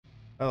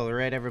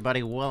Alright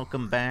everybody,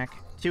 welcome back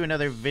to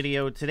another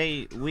video.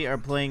 Today we are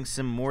playing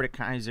some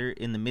Mordekaiser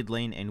in the mid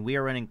lane, and we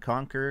are running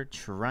Conquer,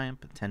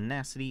 Triumph,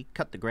 Tenacity,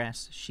 Cut the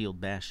Grass, Shield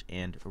Bash,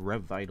 and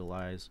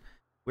Revitalize.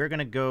 We're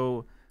gonna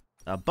go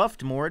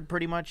buffed Mord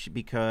pretty much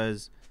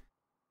because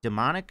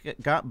Demonic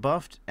got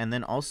buffed, and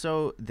then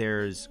also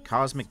there's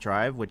Cosmic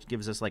Drive, which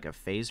gives us like a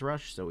phase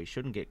rush, so we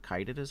shouldn't get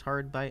kited as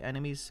hard by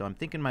enemies. So I'm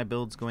thinking my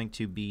build's going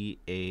to be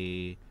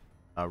a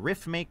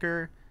Rift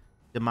Maker,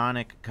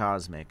 Demonic,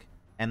 Cosmic,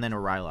 and then a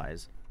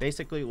Rylai's.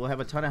 Basically, we'll have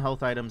a ton of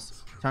health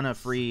items, ton of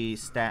free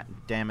stat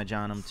damage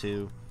on them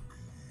too.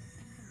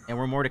 And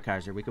we're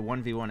Mordekaiser. We could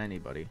 1v1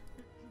 anybody.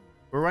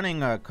 We're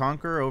running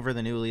Conquer over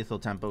the new lethal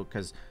tempo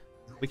because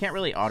we can't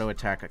really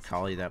auto-attack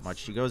Akali that much.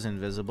 She goes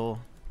invisible.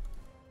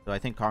 So I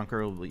think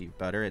Conquer will be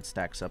better. It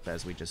stacks up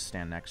as we just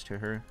stand next to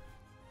her.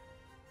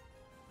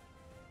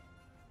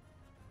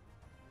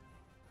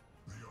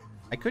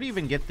 I could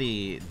even get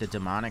the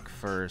Demonic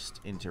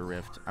first into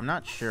Rift. I'm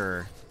not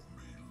sure.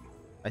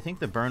 I think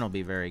the burn will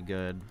be very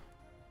good,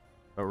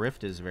 but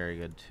Rift is very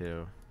good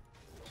too.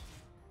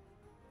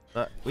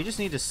 But we just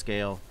need to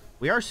scale.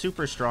 We are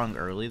super strong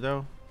early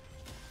though,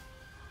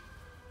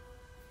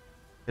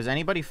 because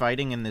anybody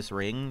fighting in this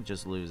ring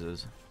just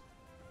loses.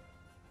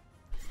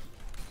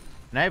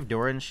 And I have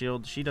Doran's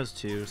shield. She does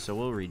too, so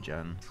we'll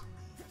regen.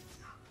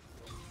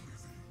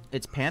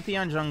 It's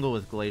Pantheon jungle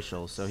with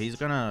Glacial, so he's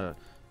gonna...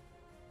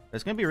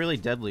 It's gonna be really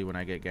deadly when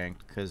I get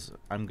ganked, because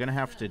I'm gonna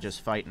have to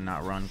just fight and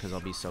not run because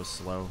I'll be so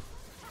slow.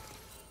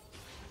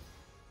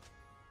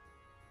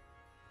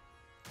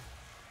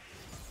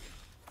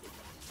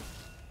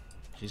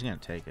 She's gonna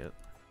take it.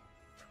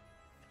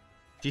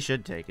 She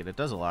should take it. It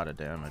does a lot of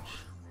damage.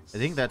 I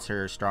think that's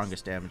her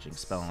strongest damaging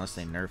spell, unless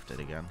they nerfed it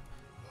again.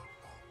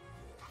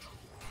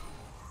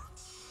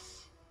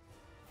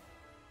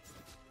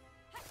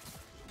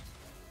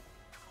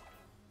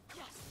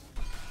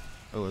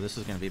 Oh, this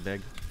is gonna be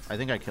big. I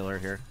think I kill her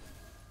here.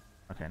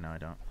 Okay, no I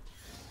don't.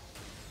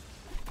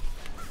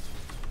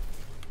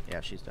 Yeah,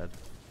 she's dead.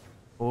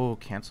 Oh,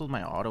 canceled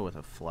my auto with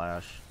a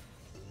flash.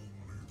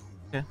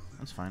 Okay,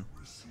 that's fine.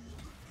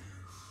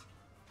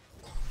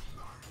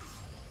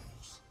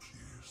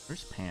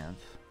 Where's Panth?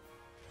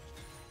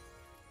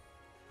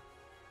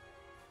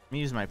 Let me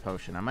use my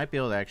potion. I might be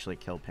able to actually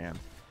kill Panth.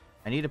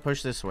 I need to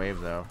push this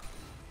wave though.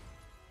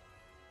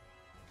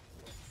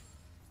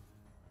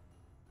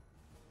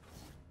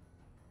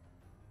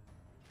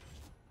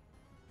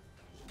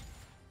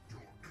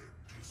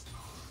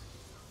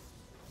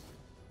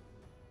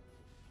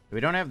 We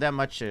don't have that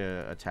much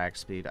attack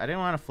speed. I didn't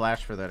want to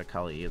flash for that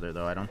Akali either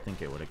though. I don't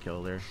think it would have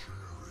killed her.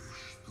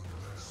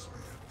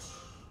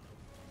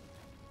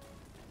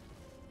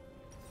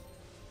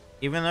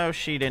 Even though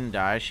she didn't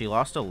die, she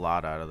lost a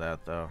lot out of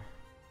that, though.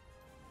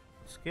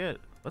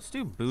 Let's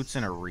do boots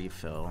and a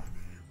refill.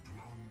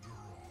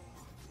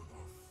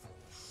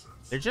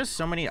 There's just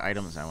so many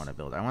items I want to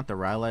build. I want the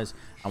Rylai's,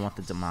 I want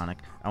the Demonic,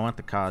 I want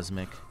the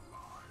Cosmic.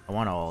 I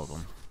want all of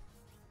them.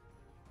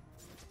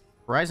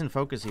 Horizon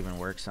Focus even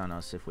works on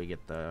us if we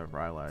get the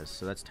Rylai's,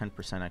 so that's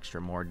 10%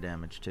 extra more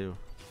damage, too.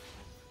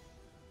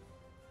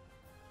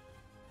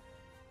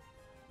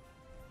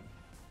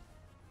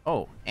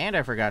 Oh, and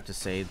I forgot to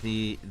say,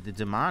 the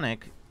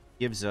Demonic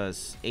gives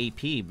us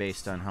AP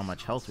based on how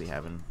much health we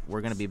have, and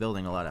we're going to be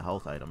building a lot of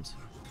health items.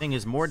 Thing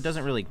is, Mord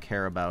doesn't really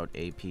care about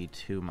AP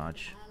too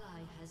much.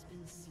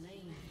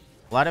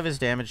 A lot of his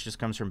damage just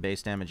comes from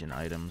base damage and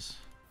items.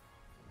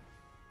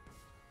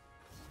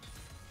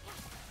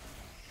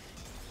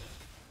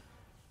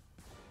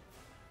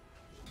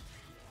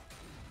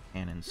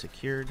 Cannon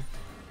secured.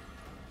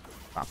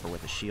 Pop her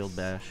with a shield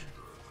bash.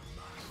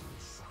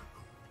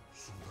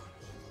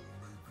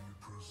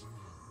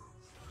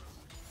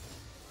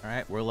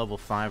 Alright, we're level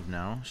 5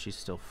 now. She's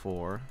still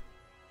 4.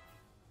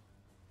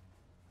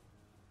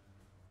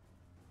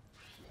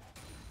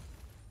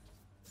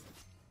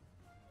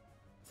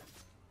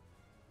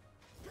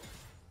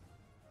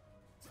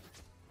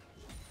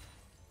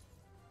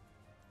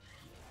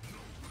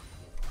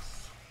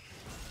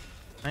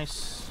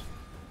 Nice.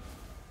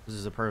 This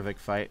is a perfect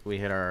fight. We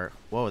hit our...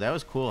 Whoa, that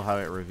was cool how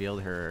it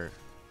revealed her.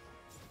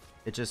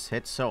 It just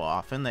hits so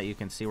often that you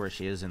can see where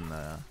she is in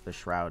the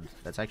shroud.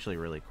 That's actually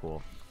really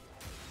cool.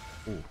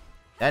 Ooh,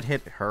 that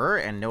hit her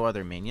and no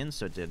other minions,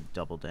 so it did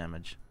double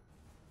damage.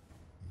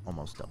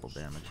 Almost double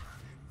damage.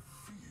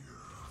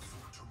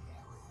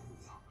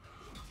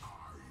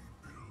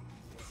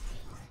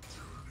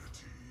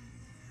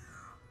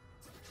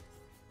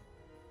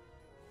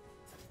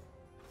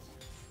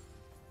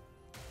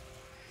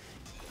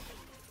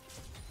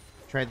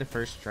 Tried the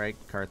first strike,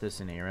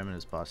 Karthus and Aram, and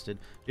is busted.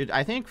 Dude,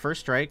 I think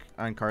first strike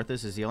on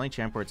Karthus is the only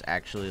champ where it's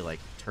actually like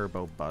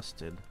turbo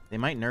busted. They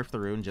might nerf the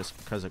rune just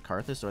because of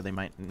Karthus, or they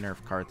might nerf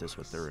Karthus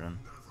with the rune.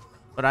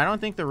 But I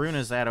don't think the rune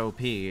is that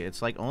OP.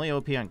 It's like only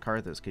OP on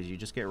Karthus because you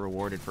just get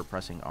rewarded for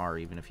pressing R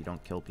even if you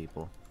don't kill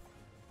people.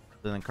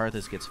 So then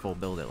Karthus gets full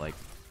build at like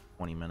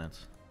 20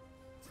 minutes.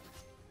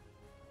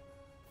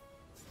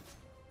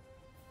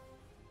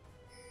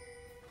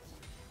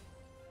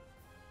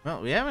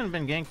 Well, we haven't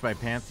been ganked by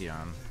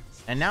Pantheon.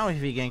 And now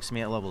if he ganks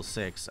me at level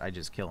 6, I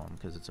just kill him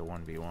because it's a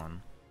 1v1.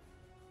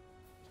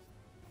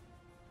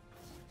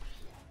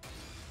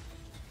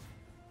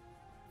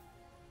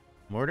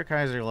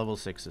 Mordekaiser level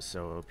 6 is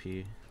so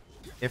OP.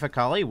 If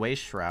Akali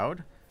wastes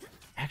Shroud...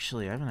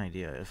 Actually, I have an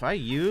idea. If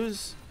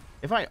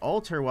I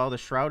alter while the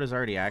Shroud is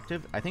already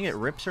active, I think it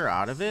rips her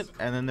out of it,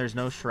 and then there's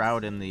no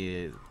Shroud in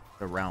the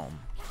realm.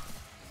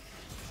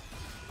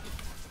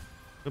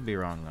 Could be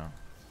wrong, though.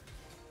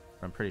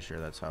 I'm pretty sure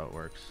that's how it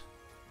works.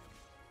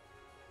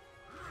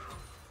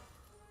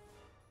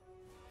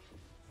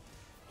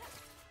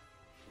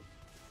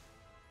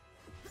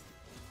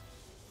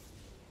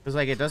 Because,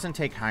 like, it doesn't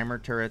take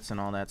Heimer turrets and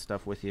all that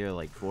stuff with you,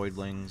 like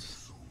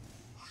Voidlings.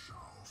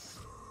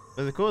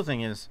 But the cool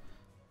thing is,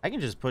 I can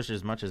just push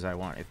as much as I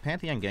want. If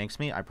Pantheon ganks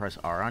me, I press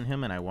R on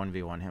him and I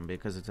 1v1 him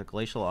because it's a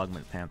Glacial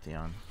Augment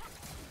Pantheon.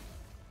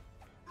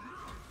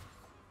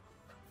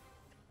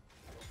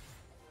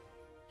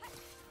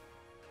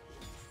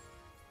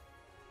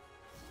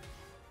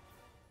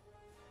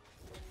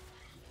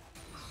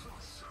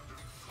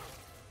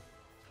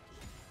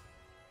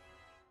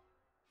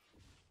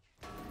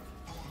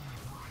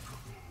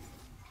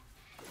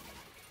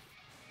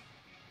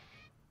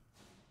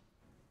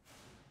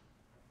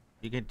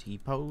 You get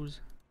T-pose?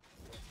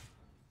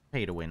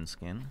 Pay to win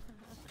skin.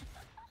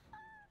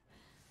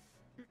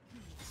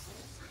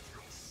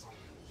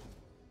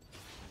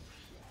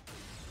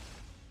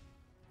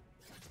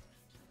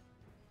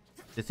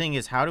 The thing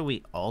is, how do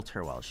we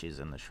alter while she's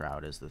in the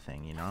Shroud is the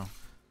thing, you know?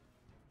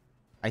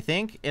 I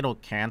think it'll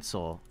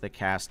cancel the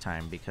cast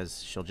time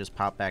because she'll just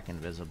pop back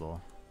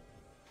invisible.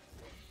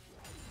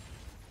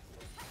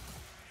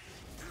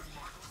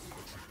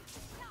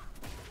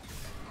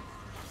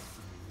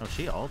 Oh,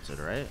 she ulted,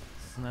 right?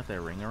 Isn't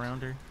that ring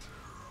around her?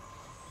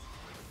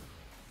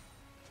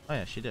 Oh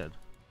yeah, she did.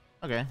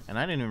 Okay, and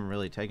I didn't even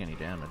really take any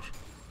damage.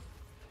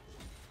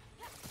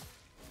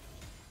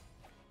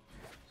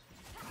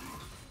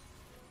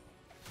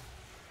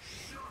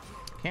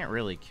 Can't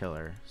really kill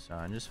her, so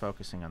I'm just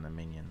focusing on the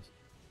minions.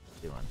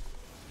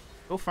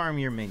 Go farm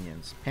your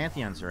minions.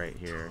 Pantheon's right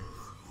here.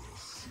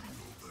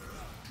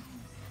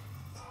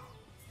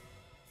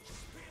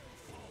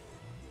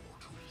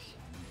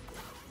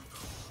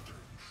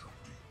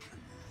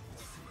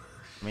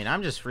 I mean,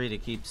 I'm just free to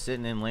keep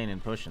sitting in lane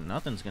and pushing.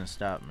 Nothing's gonna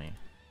stop me.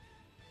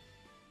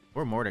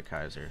 Or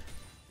Mordekaiser.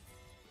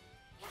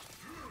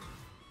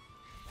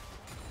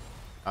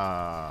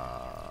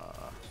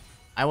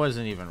 I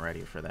wasn't even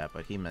ready for that,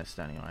 but he missed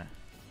anyway.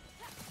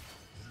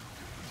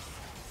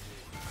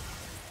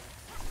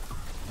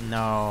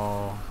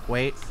 No.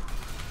 Wait.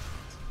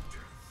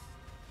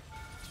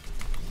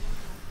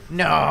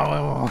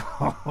 No!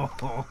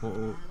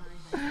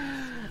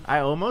 I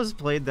almost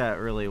played that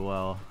really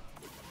well.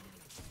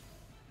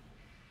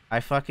 I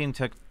fucking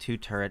took 2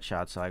 turret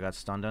shots, so I got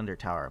stunned under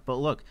tower. But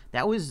look,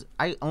 that was...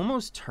 I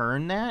almost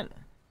turned that.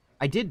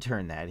 I did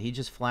turn that. He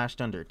just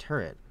flashed under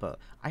turret. But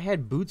I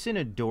had boots and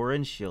a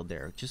Doran shield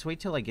there. Just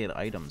wait till I get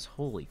items.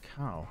 Holy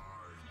cow.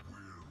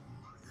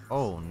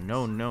 Oh,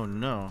 no, no,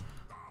 no.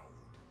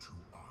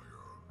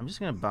 I'm just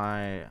going to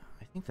buy...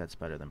 I think that's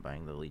better than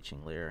buying the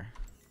Leeching Lair.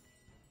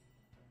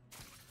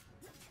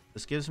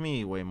 This gives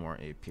me way more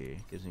AP.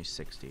 Gives me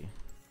 60.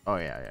 Oh,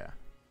 yeah, yeah.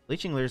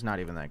 Leeching Lair's not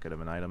even that good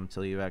of an item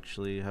until you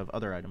actually have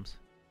other items.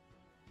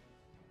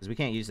 Because we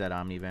can't use that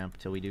Omnivamp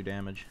until we do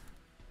damage.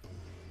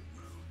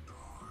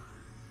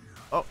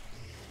 Oh!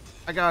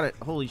 I got it!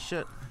 Holy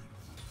shit.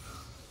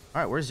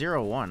 Alright, we're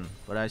 0-1.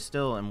 But I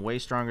still am way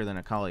stronger than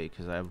Akali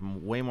because I have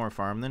way more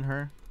farm than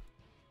her.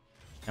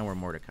 And we're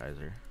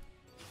Mordekaiser.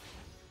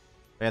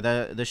 Yeah,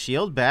 the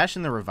shield bash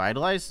and the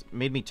revitalize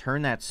made me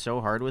turn that so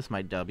hard with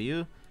my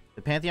W.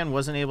 The Pantheon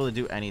wasn't able to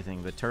do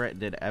anything. The turret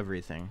did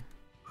everything.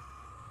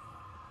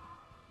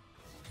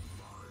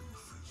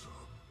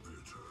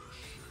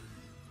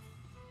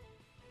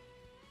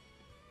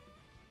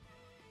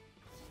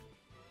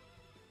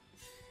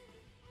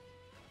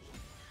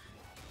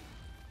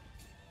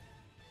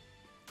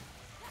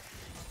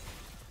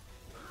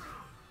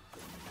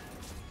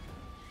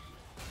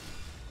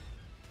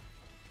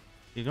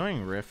 You're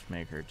going Rift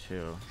Maker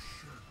too.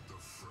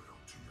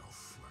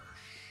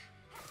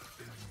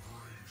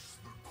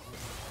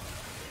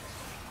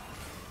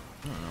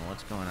 I don't know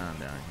what's going on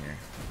down here.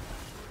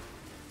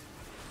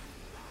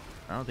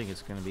 I don't think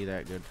it's going to be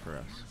that good for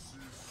us.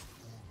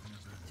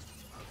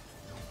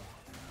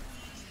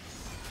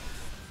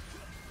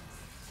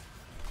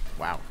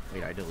 Wow.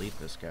 Wait, I delete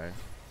this guy.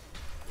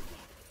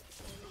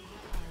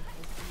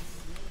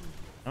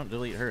 Don't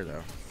delete her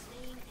though.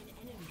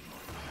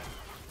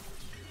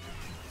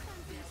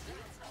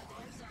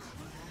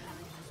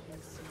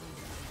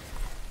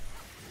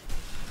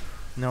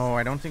 No,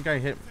 I don't think I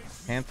hit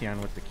Pantheon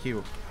with the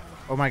Q.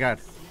 Oh my god.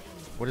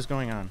 What is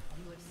going on?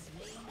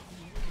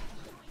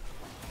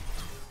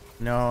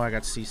 No, I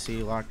got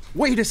CC locked.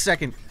 Wait a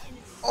second!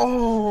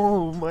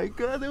 Oh my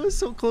god, that was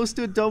so close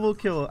to a double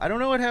kill. I don't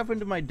know what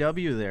happened to my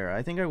W there.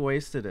 I think I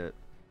wasted it.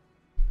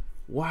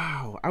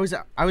 Wow. I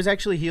was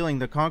actually healing.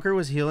 The Conqueror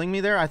was healing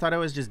me there. I thought I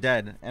was just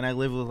dead, and I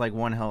lived with like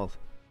 1 health.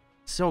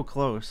 So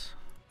close.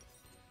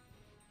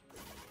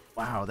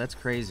 Wow, that's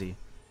crazy.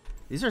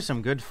 These are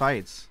some good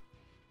fights.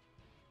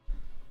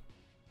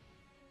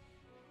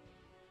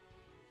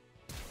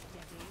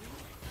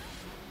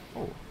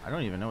 Oh, I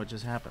don't even know what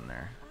just happened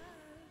there.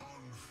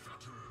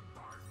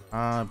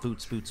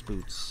 Boots, boots,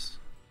 boots.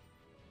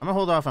 I'm gonna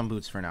hold off on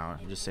boots for now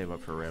and just save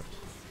up for Rift.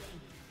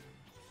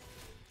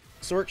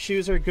 Sork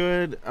shoes are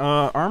good.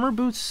 Armor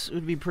boots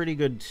would be pretty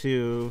good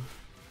too.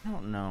 I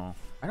don't know.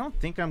 I don't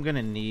think I'm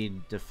gonna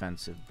need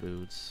defensive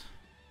boots.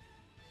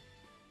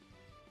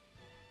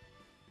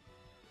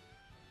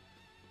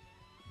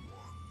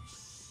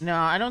 No,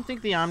 I don't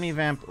think the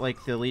Omnivamp,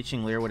 like the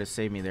Leeching Leer, would have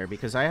saved me there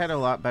because I had a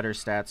lot better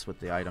stats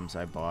with the items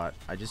I bought.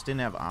 I just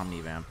didn't have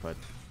Omnivamp, but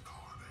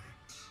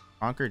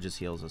Conquer just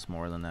heals us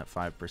more than that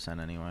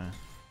 5% anyway.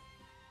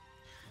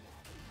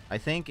 I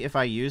think if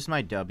I used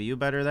my W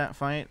better that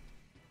fight,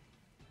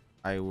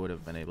 I would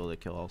have been able to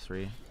kill all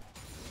three.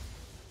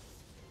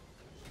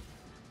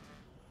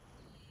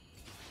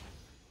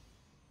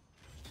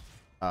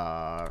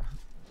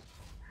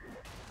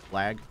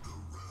 Lag.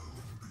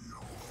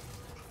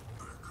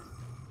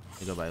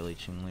 I go by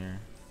Leeching Leer.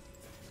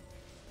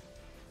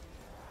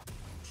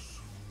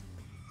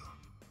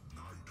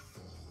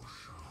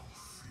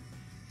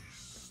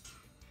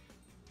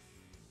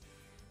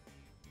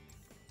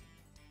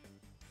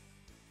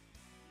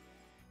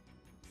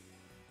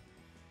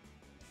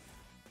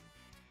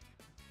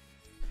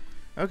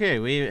 Okay,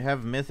 we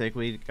have Mythic.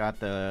 We got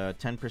the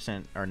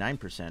 10% or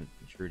 9%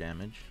 true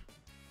damage.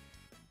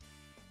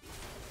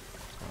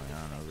 What's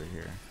going on over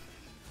here?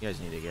 You guys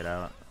need to get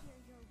out.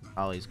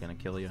 Ollie's gonna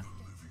kill you.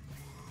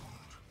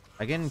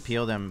 I can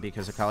peel them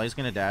because Akali's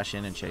gonna dash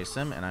in and chase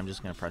them, and I'm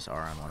just gonna press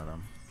R on one of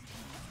them.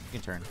 You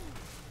can turn.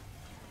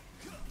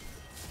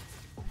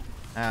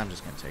 I'm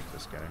just gonna take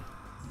this guy.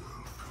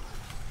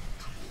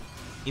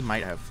 He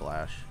might have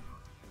flash.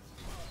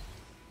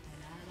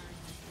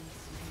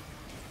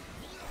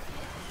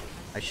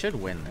 I should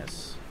win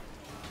this.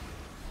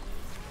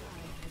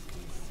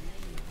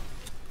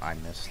 I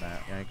missed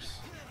that, yikes.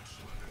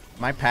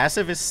 My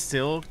passive is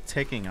still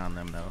ticking on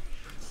them though.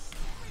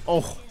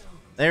 Oh,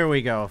 there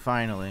we go,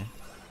 finally.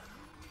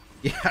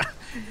 Yeah,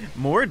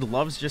 Mord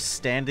loves just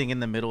standing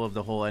in the middle of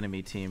the whole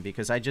enemy team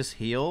because I just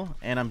heal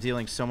and I'm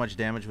dealing so much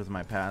damage with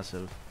my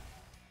passive.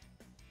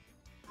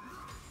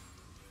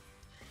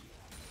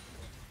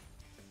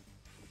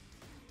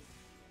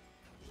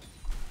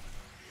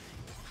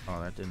 Oh,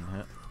 that didn't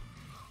hit.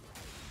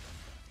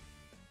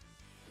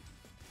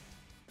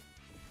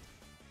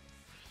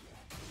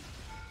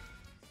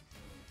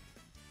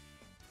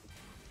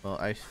 Well,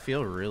 I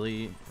feel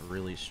really,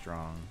 really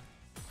strong.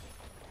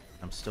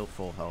 I'm still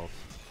full health.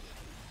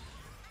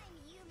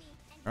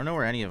 I don't know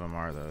where any of them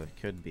are, though. It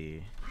could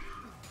be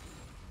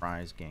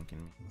Prize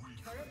ganking.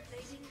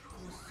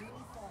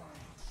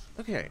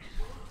 Okay.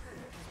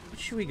 What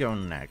should we go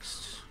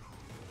next?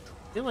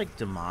 I feel like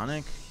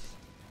Demonic.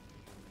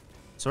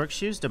 Sork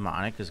Shoes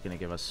Demonic is going to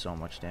give us so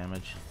much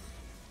damage.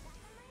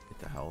 Get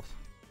the health.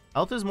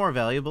 Health is more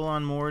valuable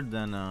on Mord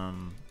than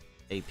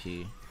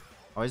AP.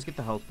 Always get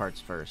the health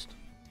parts first.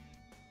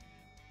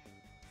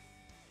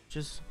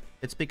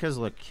 It's because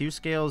look, Q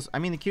scales, I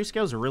mean the Q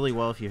scales are really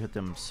well if you hit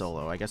them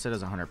solo. I guess it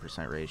has a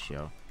 100%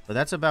 ratio, but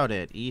that's about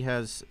it. E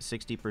has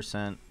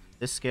 60%,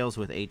 this scales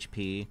with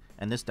HP,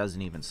 and this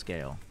doesn't even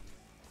scale.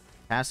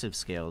 Passive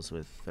scales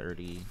with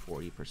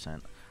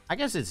 30-40%. I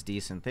guess it's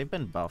decent. They've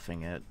been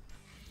buffing it,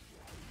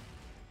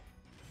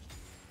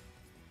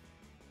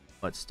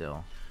 but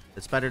still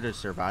it's better to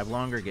survive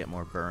longer, get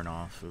more burn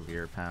off of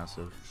your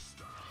passive.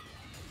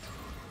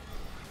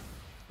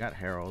 Got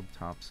Herald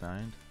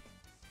topside.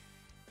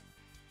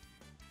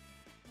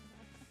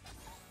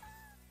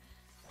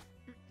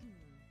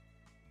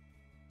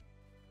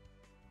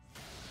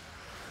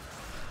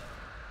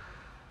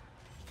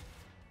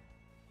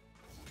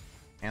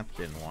 Anth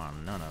didn't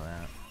want none of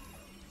that.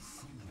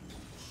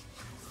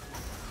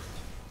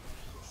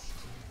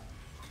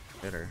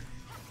 Bitter.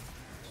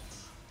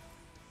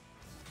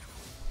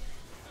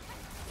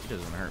 He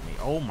doesn't hurt me.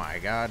 Oh my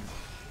god.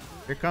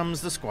 Here comes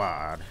the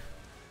squad.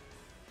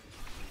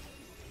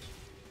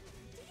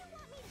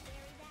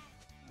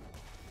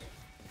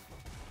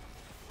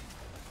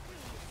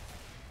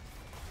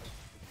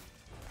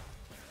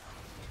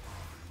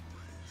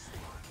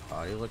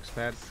 Oh, he looks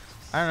bad.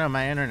 I don't know,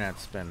 my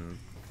internet's been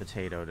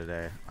potato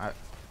today.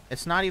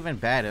 It's not even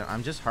bad.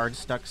 I'm just hard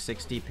stuck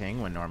 60 ping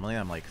when normally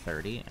I'm like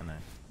 30, and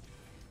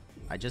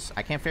I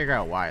can't figure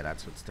out why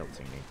that's what's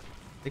tilting me.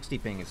 60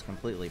 ping is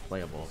completely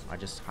playable. I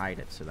just hide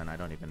it so then I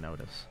don't even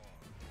notice.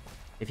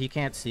 If you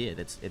can't see it,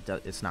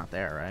 it's not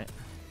there, right?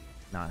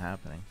 Not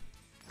happening.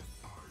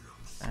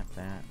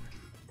 That.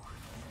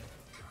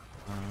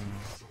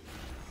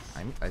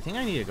 I think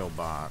I need to go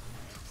bot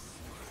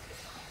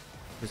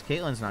because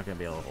Caitlyn's not gonna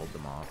be able to hold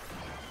them off.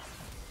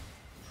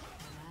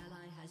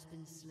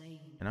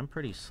 And I'm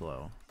pretty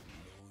slow.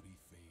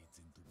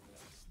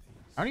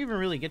 I don't even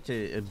really get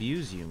to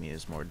abuse Yumi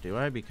as more, do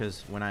I?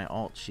 Because when I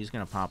ult, she's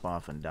gonna pop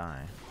off and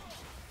die.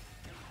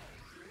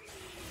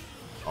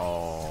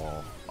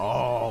 Oh,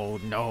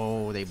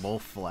 no, they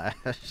both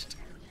flashed.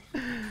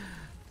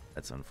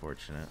 That's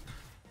unfortunate.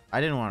 I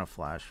didn't want to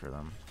flash for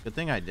them. Good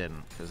thing I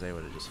didn't, because they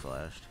would have just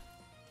flashed.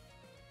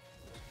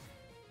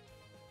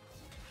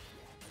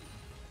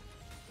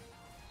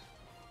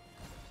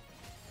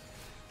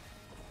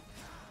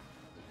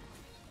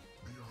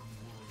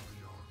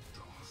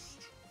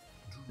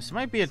 This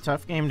might be a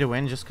tough game to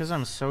win just because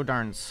I'm so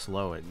darn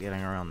slow at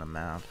getting around the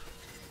map.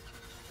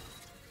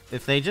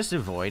 If they just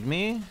avoid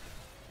me...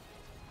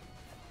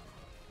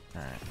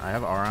 Alright, I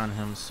have R on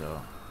him,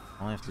 so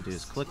all I have to do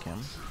is click him.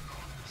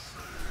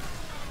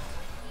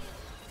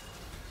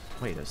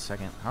 Wait a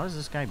second, how is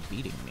this guy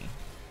beating me?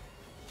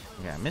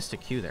 Okay, I missed a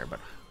Q there, but...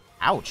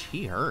 Ouch,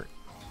 he hurt.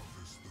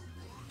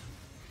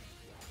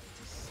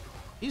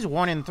 He's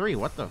 1 in 3,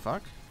 what the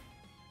fuck?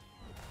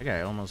 That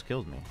guy almost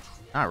killed me.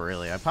 Not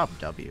really, I popped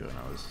W and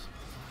I was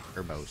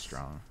turbo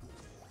strong.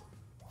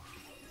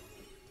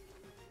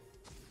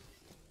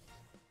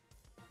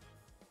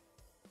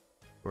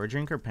 Or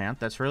Drinker Pant,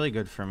 that's really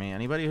good for me.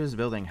 Anybody who's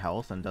building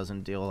health and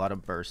doesn't deal a lot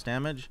of burst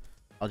damage,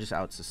 I'll just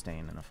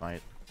out-sustain in a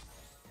fight.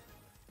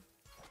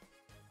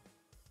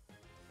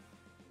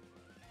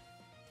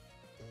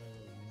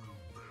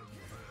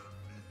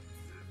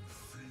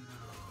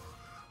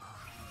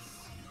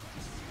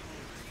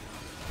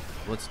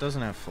 Blitz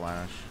doesn't have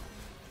flash.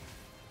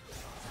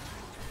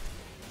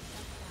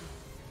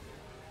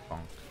 Bonk.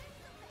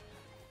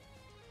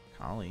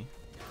 Kali.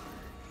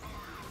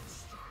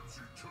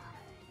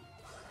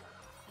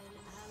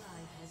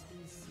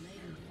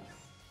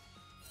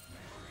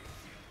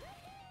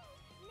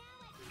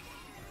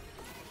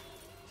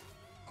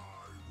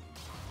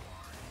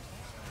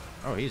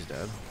 Oh, he's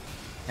dead.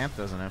 Camp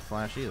doesn't have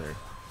flash either.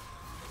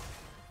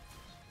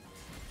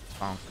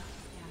 Bonk.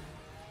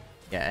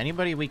 Yeah,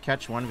 anybody we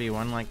catch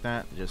 1v1 like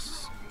that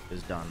just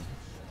is done.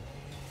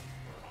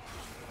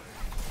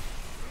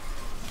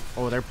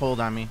 Oh, they're pulled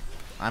on me.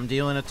 I'm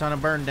dealing a ton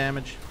of burn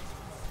damage.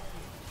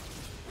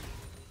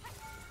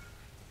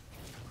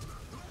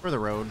 For the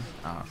road.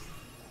 Oh,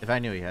 if I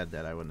knew he had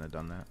that, I wouldn't have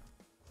done that.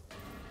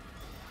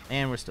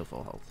 And we're still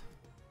full health.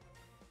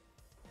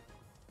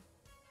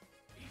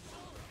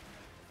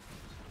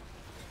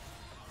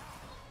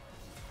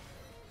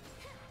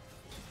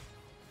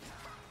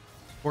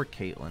 Poor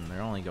Caitlyn,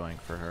 they're only going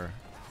for her.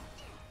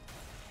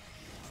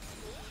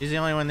 She's the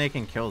only one they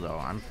can kill, though.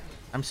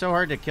 I'm so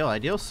hard to kill. I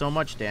deal so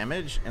much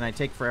damage, and I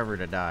take forever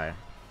to die.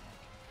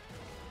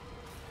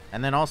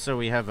 And then also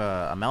we have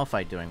a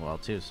Malphite doing well,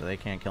 too, so they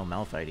can't kill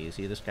Malphite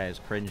easy. This guy is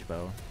cringe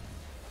bow.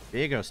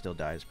 Viego still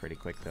dies pretty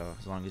quick, though,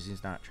 as long as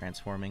he's not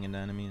transforming into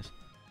enemies.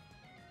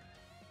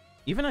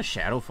 Even a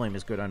Shadow Flame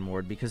is good on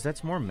Mord, because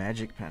that's more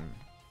Magic Pen.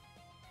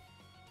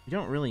 You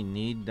don't really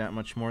need that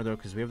much more, though,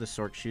 because we have the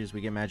Sork Shoes.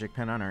 We get Magic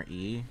Pen on our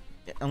E.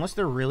 Unless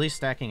they're really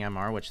stacking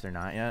MR, which they're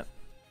not yet.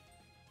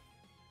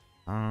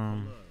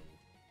 Let's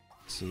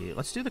see.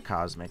 Let's do the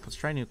Cosmic. Let's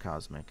try new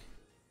Cosmic.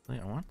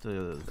 I want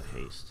the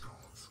haste.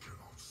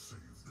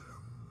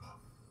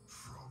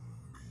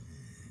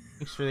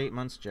 Thanks for the 8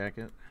 months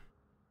jacket.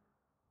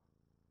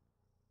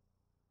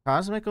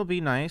 Cosmic will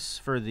be nice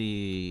for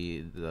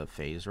the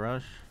phase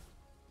rush.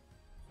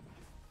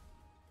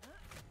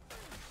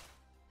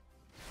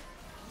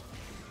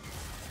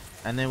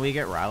 And then we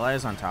get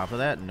Rylai's on top of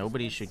that.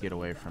 Nobody should get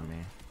away from me.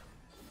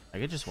 I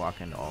could just walk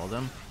into all of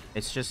them.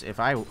 It's just if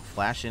I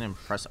flash in and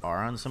press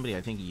R on somebody,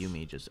 I think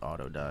Yuumi just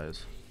auto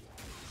dies.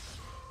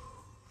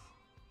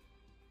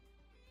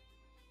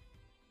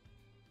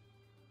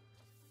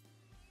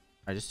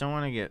 I just don't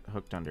want to get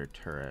hooked under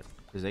turret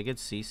because they could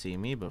CC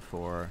me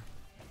before.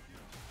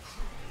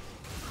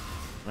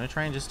 I'm going to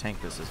try and just tank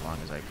this as long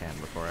as I can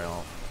before I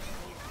ult.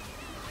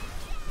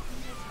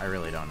 I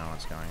really don't know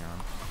what's going on.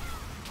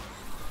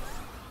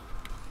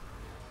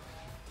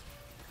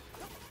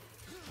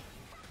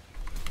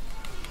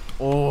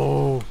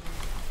 Oh.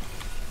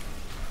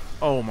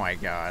 Oh my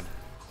god.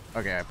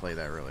 Okay, I played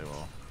that really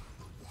well.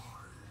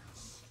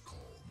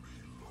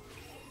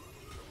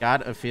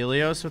 Got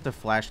Aphelios with the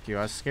flash Q.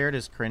 I was scared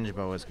his cringe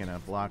bow was gonna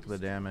block the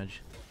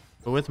damage.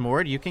 But with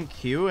Mord, you can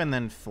Q and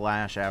then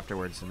flash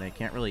afterwards, and they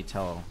can't really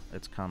tell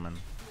it's coming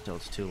until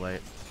it's too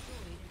late.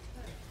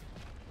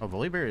 Oh,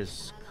 Volibear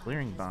is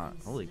clearing bot.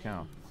 Holy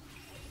cow.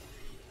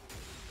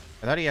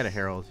 I thought he had a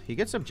Herald. He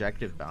gets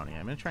objective bounty.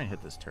 I'm gonna try and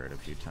hit this turret a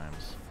few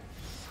times.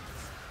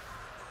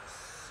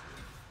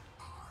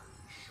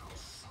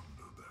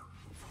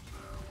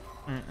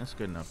 Alright, that's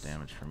good enough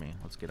damage for me.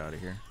 Let's get out of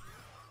here.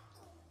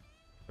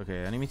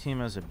 Okay, enemy team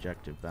has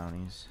objective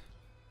bounties.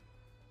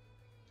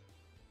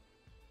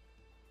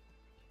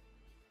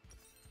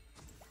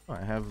 Oh,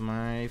 I have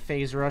my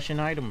phase rush in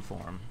item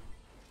form.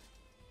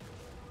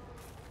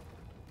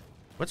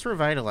 What's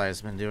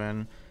Revitalize been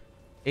doing?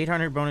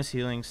 800 bonus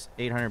healing,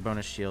 800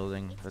 bonus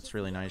shielding. That's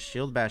really nice.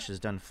 Shield Bash has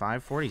done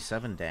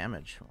 547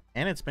 damage.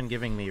 And it's been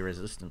giving me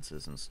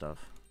resistances and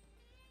stuff.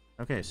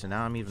 Okay, so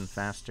now I'm even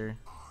faster.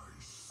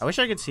 I wish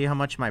I could see how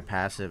much my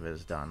passive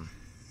has done.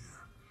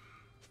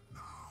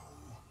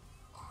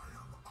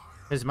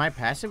 Because my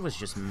passive was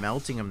just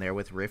melting him there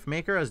with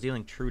Riftmaker. I was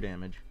dealing true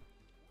damage.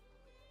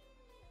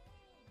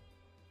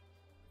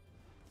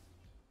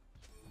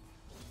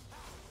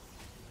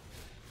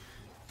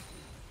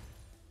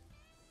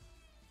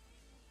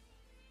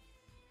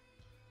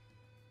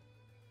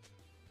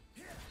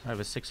 I have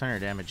a 600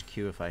 damage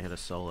Q if I hit a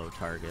solo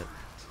target.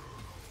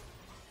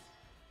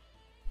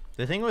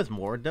 The thing with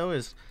Mord, though,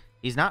 is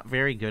he's not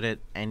very good at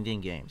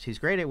ending games. He's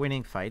great at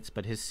winning fights,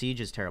 but his siege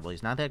is terrible.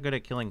 He's not that good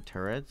at killing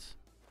turrets.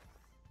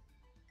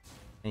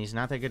 And he's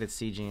not that good at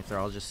sieging if they're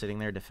all just sitting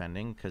there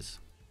defending, because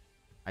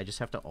I just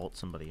have to ult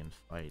somebody and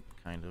fight,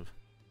 kind of.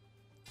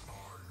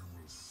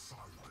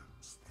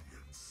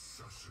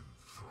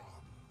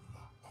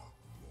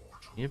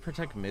 You need to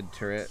protect mid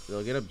turret.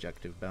 They'll get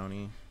objective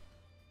bounty.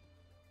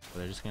 But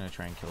they're just going to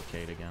try and kill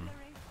Kate again.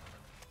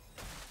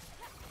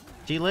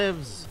 She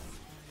lives!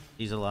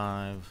 He's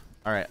alive.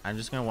 Alright, I'm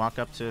just going to walk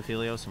up to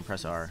Aphelios and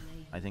press R.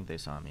 I think they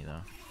saw me,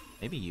 though.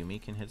 Maybe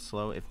Yuumi can hit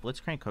slow. If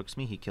Blitzcrank hooks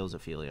me, he kills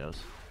Aphelios.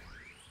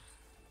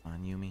 Come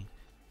on, Yuumi.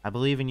 I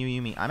believe in you,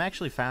 Yuumi. I'm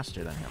actually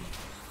faster than him.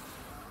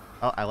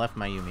 Oh, I left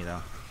my Yuumi,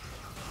 though.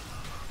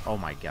 Oh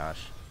my gosh.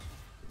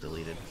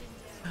 Deleted.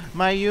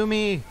 My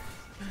Yuumi!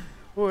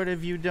 What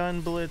have you done,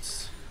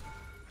 Blitz?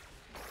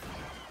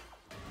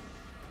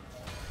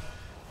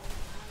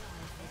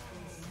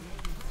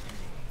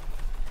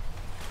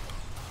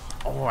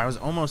 Oh, I was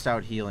almost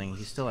out healing.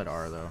 He's still at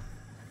R, though.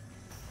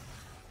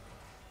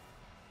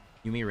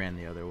 Yuumi ran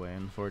the other way,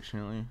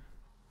 unfortunately.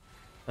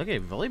 Okay,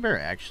 Volibear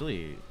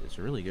actually is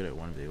really good at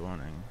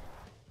 1v1ing.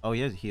 Oh,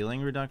 he has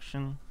healing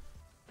reduction?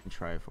 And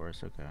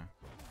Triforce, okay.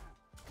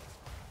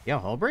 Yeah,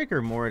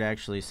 Hullbreaker Mord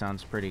actually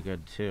sounds pretty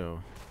good, too.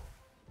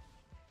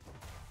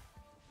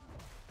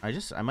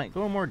 I might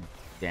go a more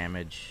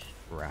damage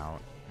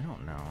route. I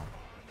don't know.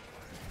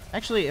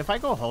 Actually, if I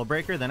go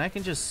Hullbreaker, then I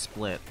can just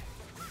split.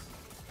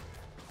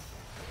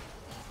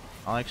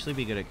 I'll actually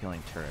be good at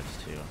killing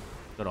turrets, too.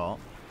 Good ult.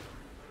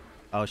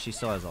 Oh, she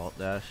still has ult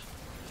dash.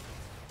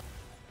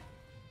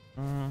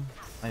 I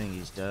think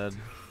he's dead.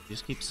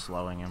 Just keep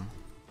slowing him.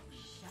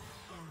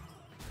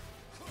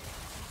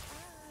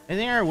 I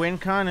think our win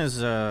con is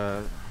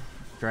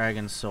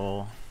Dragon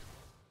Soul.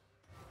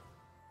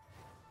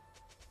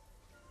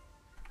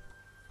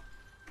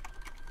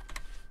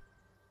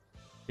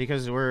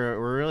 Because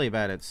we're really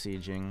bad at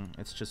sieging.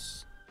 It's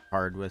just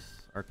hard with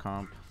our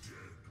comp.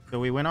 So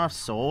we went off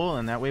Soul,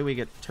 and that way we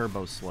get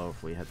turbo slow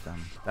if we hit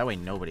them. That way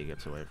nobody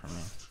gets away from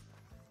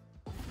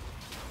me.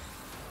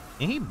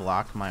 Can he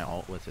block my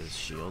ult with his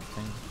shield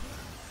thing?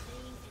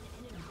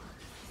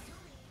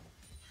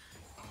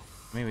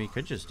 I mean, we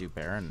could just do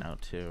Baron now,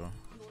 too.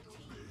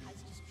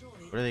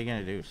 What are they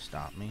gonna do?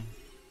 Stop me?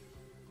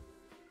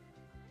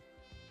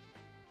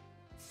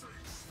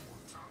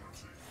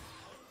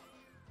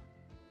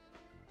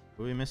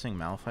 Are we missing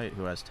Malphite,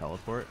 who has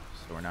teleport?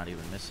 So we're not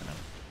even missing him.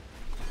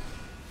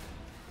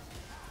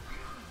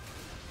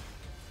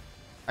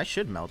 I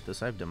should melt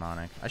this. I have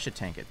Demonic. I should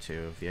tank it,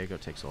 too.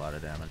 Viego takes a lot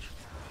of damage.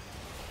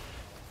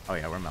 Oh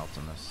yeah, we're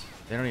melting this.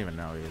 They don't even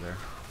know either.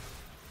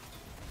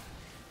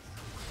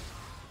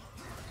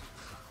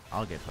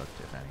 I'll get hooked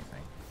if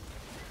anything.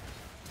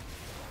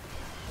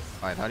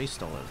 Oh, I thought he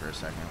stole it for a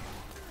second.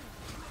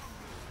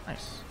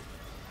 Nice.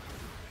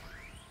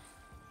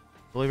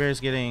 Volibear's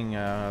getting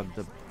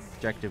the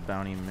objective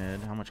bounty mid.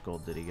 How much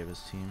gold did he give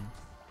his team?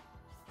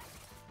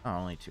 Oh,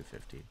 only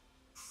 250.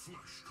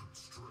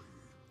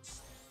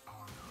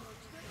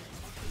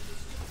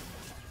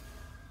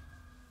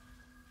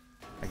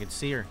 I could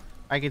see her.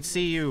 I could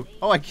see you.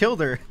 Oh, I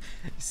killed her.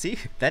 See,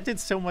 that did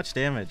so much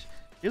damage.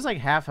 She was like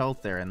half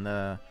health there, and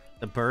the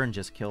burn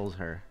just kills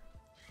her.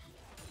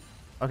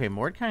 Okay,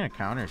 Mord kind of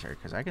counters her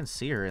because I can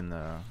see her in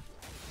the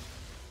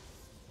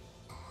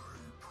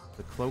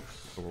cloak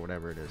or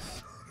whatever it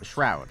is, the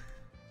shroud.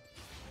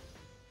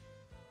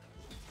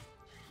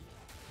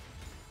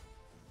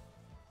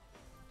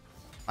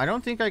 I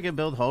don't think I could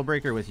build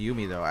Hullbreaker with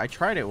Yuumi though. I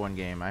tried it one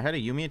game. I had a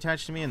Yuumi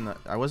attached to me, and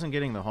I wasn't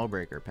getting the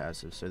Hullbreaker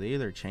passive, so they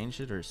either changed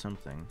it or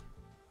something.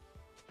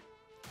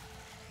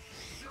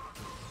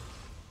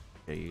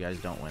 Okay, you guys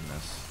don't win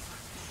this.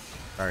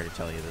 Sorry to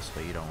tell you this,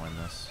 but you don't win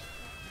this.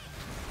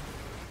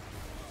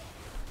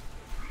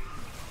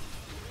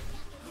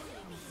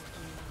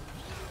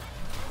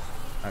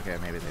 Okay,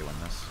 maybe they win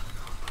this.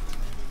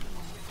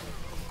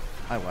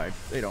 I lied.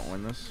 They don't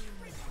win this.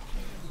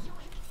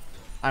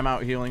 I'm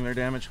out healing their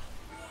damage.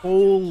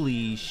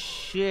 Holy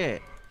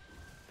shit.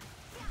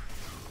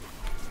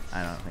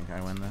 I don't think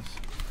I win this.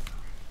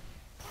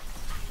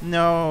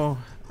 No.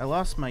 I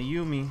lost my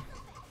Yuumi.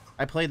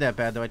 I played that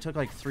bad, though. I took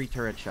like 3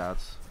 turret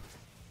shots.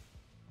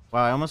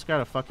 Wow, I almost got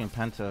a fucking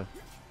penta.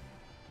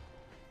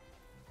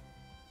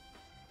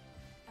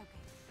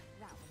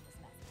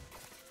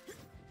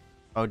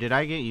 Oh, did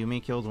I get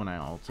Yuumi killed when I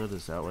ulted?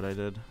 Is that what I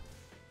did?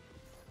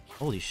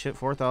 Holy shit,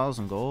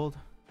 4,000 gold?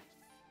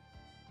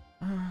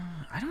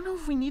 I don't know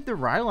if we need the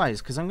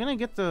Rylai's, because I'm going to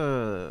get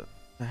the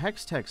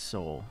Hextech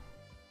Soul.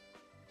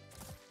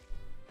 I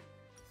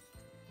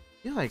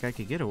feel like I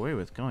could get away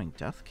with going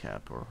Death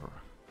Cap or...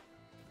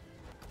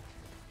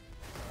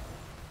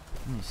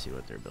 Let me see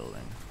what they're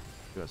building.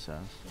 USS. How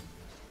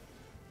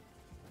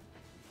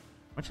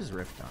much is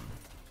Rift on?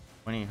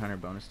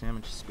 2800 bonus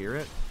damage.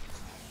 Spirit?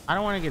 I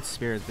don't want to get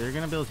Spirit. They're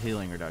going to build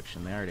healing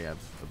reduction. They already have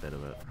a bit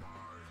of it.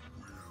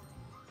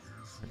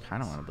 I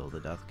kind of want to build a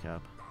Death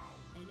Cap.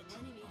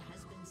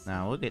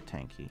 Now we'll get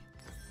tanky.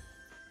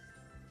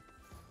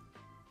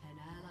 An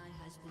ally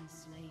has been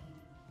slain.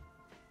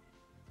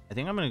 I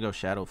think I'm gonna go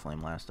Shadow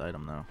Flame last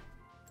item though.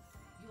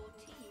 Your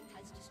team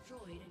has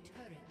destroyed a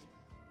turret.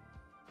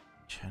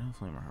 Shadow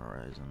Flame or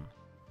Horizon?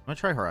 I'm gonna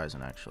try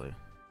Horizon actually.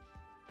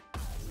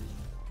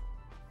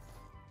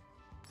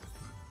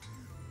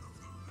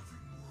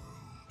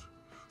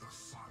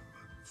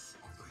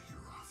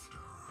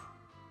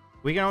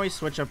 We can always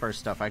switch up our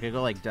stuff. I could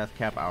go like Death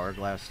Cap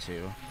Hourglass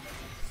too.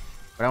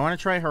 But I want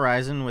to try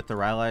Horizon with the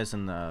Rylai's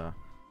and the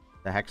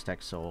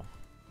Hextech Soul.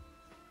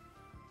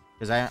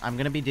 Because I'm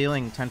going to be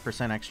dealing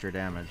 10% extra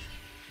damage.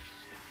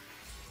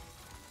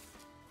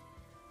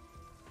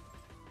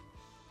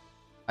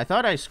 I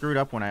thought I screwed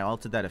up when I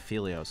ulted that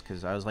Aphelios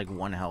because I was like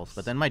 1 health.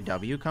 But then my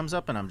W comes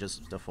up and I'm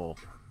just a full.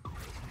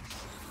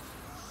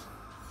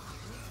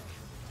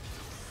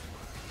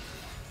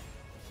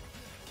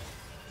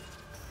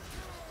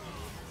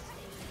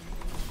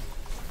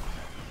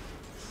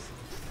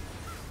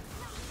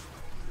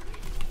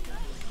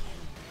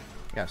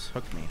 Yes,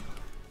 hook me.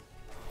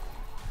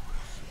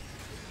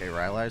 Okay,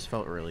 Rylai's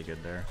felt really good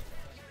there.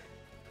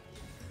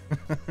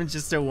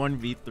 Just a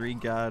 1v3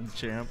 god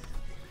champ.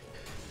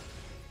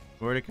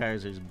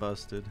 Mordekaiser's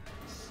busted.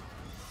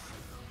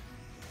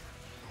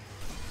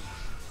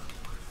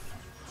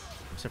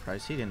 I'm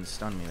surprised he didn't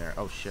stun me there.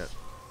 Oh shit.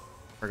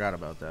 Forgot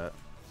about that.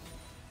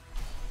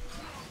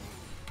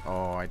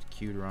 Oh, I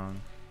queued wrong.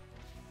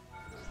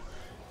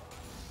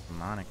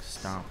 Demonic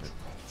stomp it.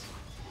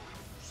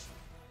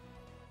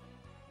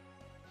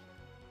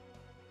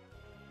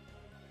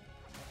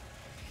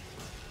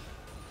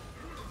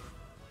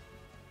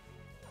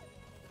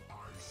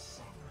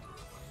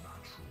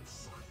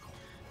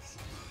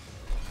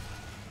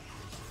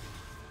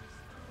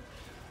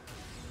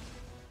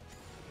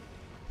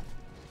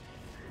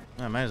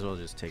 I might as well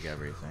just take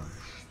everything.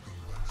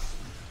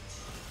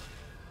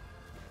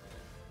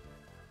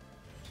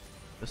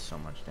 That's so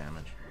much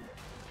damage.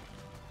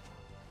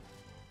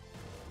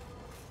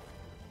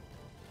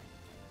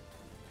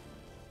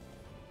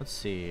 Let's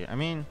see. I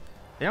mean,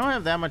 they don't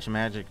have that much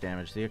magic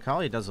damage. The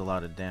Akali does a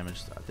lot of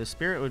damage. The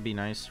Spirit would be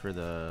nice for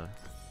the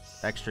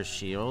extra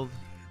shield.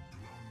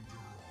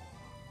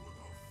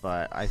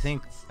 But I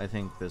think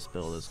this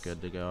build is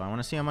good to go. I want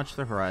to see how much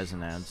the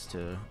Horizon adds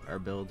to our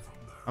build.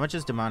 How much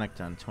is Demonic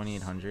done?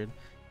 2800.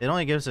 It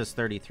only gives us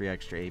 33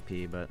 extra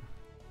AP, but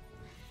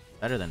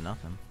better than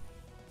nothing.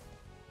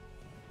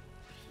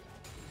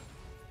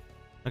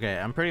 Okay,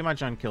 I'm pretty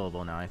much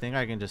unkillable now. I think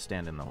I can just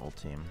stand in the whole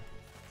team.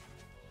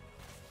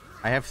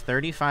 I have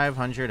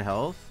 3,500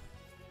 health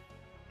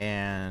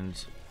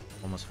and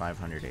almost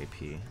 500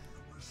 AP.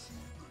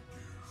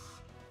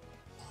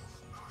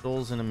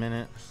 Souls in a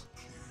minute.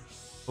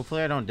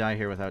 Hopefully I don't die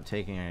here without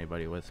taking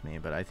anybody with me,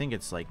 but I think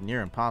it's like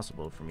near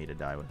impossible for me to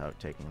die without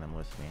taking them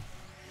with me.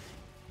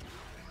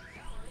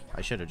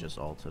 I should have just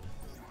ulted.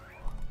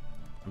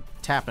 I'm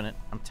tapping it.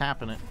 I'm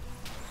tapping it.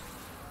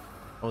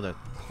 Oh, the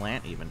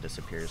plant even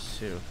disappears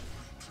too.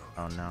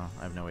 Oh no,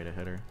 I have no way to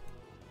hit her.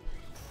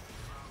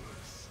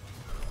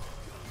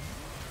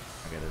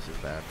 Okay, this is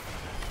bad.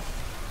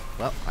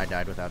 Well, I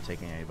died without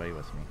taking anybody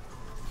with me.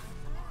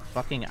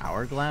 Fucking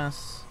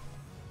Hourglass?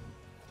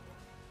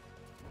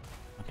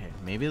 Okay,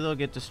 maybe they'll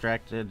get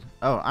distracted.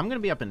 Oh, I'm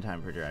gonna be up in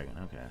time for Dragon.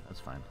 Okay, that's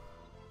fine.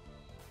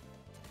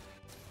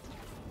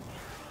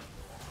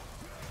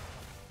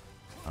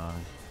 Does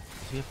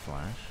he have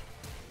flash?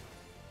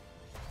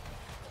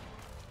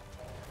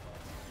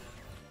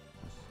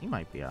 He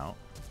might be out.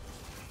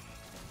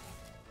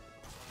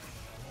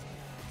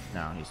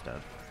 No, he's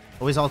dead.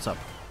 Oh, his ult's up.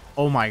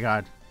 Oh my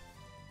god.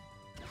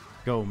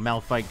 Go,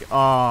 Malphite.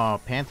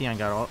 Oh, Pantheon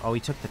got all. Oh, he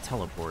took the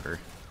teleporter.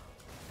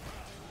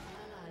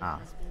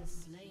 Ah.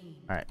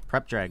 Alright,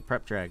 prep drag,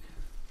 prep drag.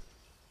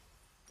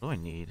 What do I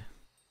need? Did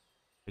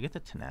I get the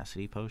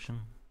tenacity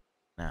potion?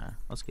 Nah,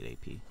 let's get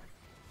AP.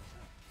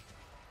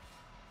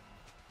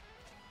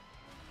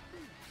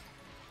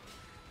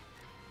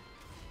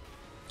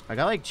 I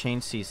got like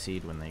chain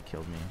CC'd when they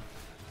killed me.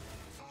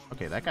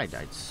 Okay, that guy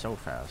died so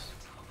fast.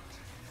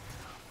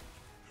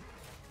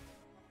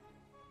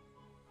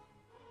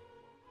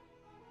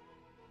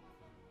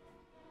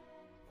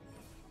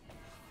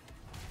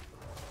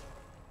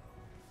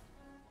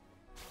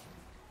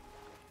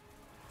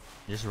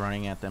 Just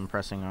running at them,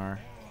 pressing R.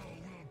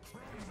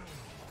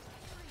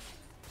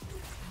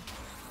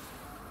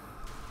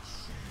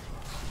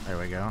 There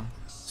we go.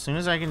 As soon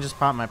as I can just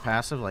pop my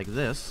passive like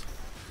this,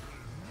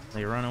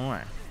 they run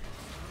away.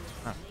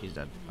 Oh, he's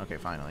dead. Okay,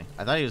 finally.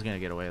 I thought he was gonna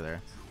get away there.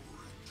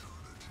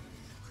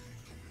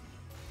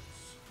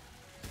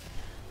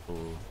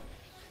 Ooh.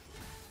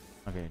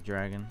 Okay,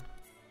 dragon.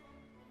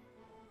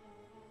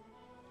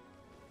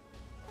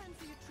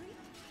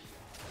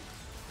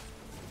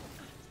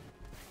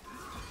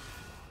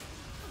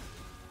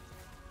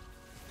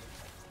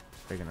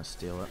 They're gonna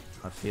steal it.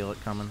 I feel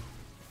it coming.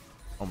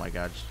 Oh my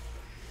god.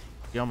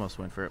 She almost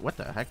went for it. What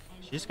the heck?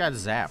 She just got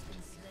zapped.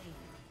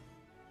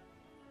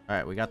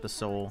 Alright, we got the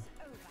soul.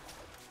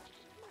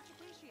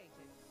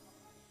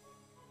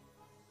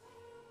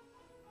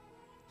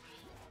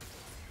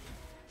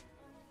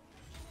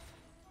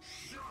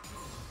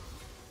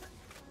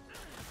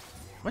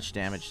 Much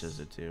damage does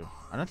it do?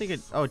 I don't think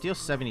it... Oh, it deals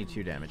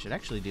 72 damage. It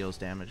actually deals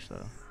damage,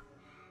 though.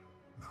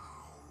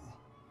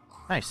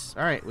 Nice.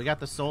 Alright, we got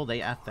the soul.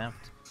 They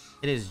theft.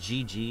 It is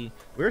GG.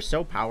 We're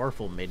so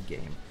powerful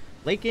mid-game.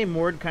 Late-game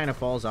Mord kind of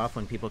falls off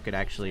when people could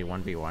actually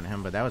 1v1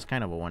 him, but that was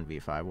kind of a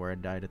 1v5 where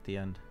it died at the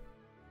end.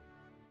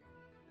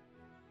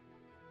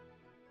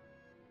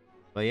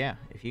 But yeah,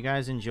 if you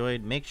guys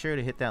enjoyed, make sure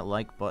to hit that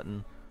like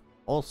button.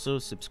 Also,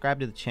 subscribe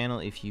to the channel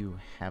if you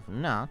have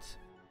not.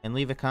 And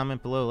leave a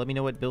comment below. Let me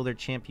know what build or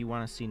champ you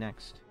want to see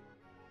next.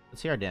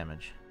 Let's see our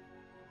damage.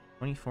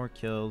 24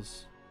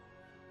 kills.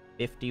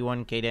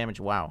 51k damage.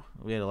 Wow.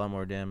 We had a lot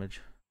more damage.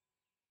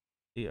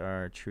 See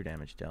our true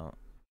damage dealt.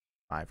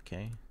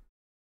 5k.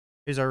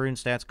 Here's our rune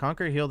stats.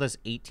 Conquer healed us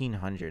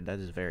 1800. That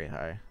is very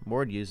high.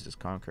 Mord used his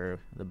Conquer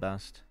the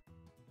best.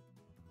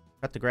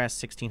 Cut the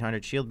grass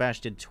 1600. Shield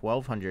bash did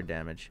 1200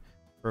 damage.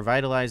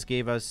 Revitalize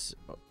gave us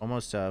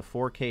almost a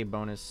 4k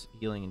bonus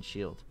healing and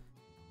shield.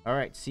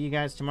 Alright, see you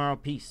guys tomorrow.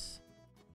 Peace.